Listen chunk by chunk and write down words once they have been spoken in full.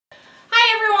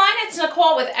it's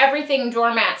Nicole with Everything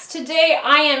Doormats. Today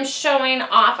I am showing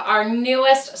off our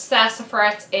newest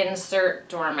Sassafras insert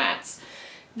doormats.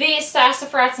 These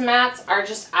Sassafras mats are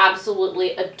just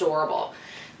absolutely adorable.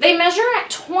 They measure at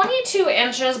 22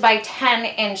 inches by 10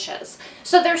 inches.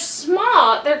 So they're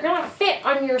small, they're gonna fit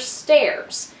on your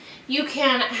stairs. You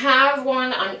can have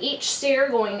one on each stair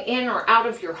going in or out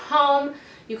of your home.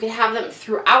 You can have them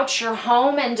throughout your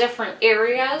home in different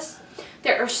areas.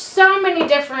 There are so many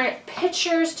different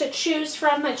pictures to choose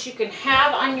from that you can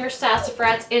have on your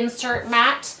Sassafras insert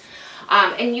mat.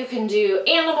 And you can do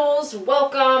animals,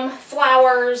 welcome,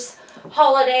 flowers,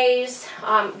 holidays.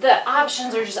 The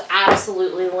options are just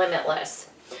absolutely limitless.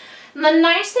 And the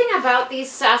nice thing about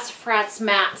these Sassafras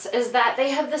mats is that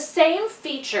they have the same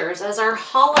features as our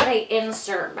holiday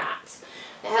insert mats.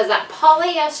 It has that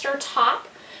polyester top,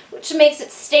 which makes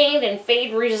it stain and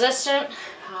fade resistant.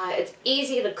 It's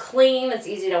easy to clean, it's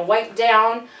easy to wipe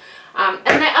down.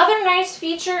 And the other nice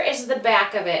feature is the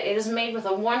back of it. It is made with a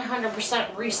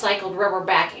 100% recycled rubber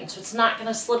backing, so it's not going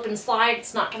to slip and slide,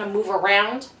 it's not going to move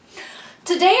around.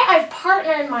 Today I've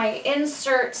partnered my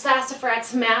insert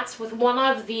Sassafras mats with one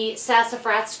of the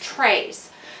Sassafras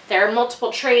trays. There are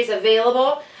multiple trays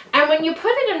available, and when you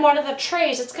put it in one of the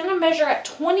trays, it's going to measure at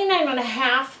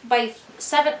 29.5 by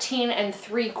 17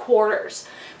 3/4,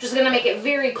 which is going to make it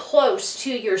very close to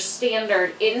your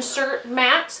standard insert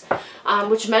mat,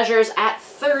 which measures at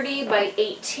 30 by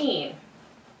 18.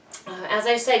 As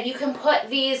I said, you can put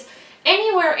these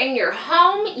anywhere in your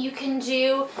home. You can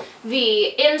do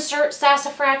the insert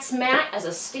Sassafras mat as a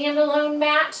standalone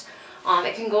mat.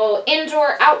 It can go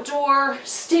indoor, outdoor,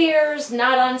 stairs,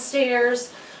 not on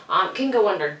stairs. Can go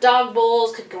under dog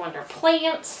bowls, could go under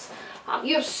plants.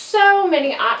 You have so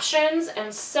many options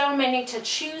and so many to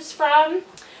choose from.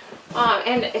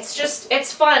 And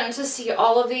it's fun to see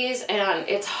all of these, and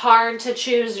it's hard to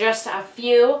choose just a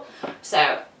few.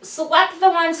 So select the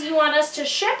ones you want us to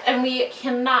ship, and we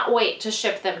cannot wait to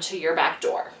ship them to your back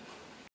door.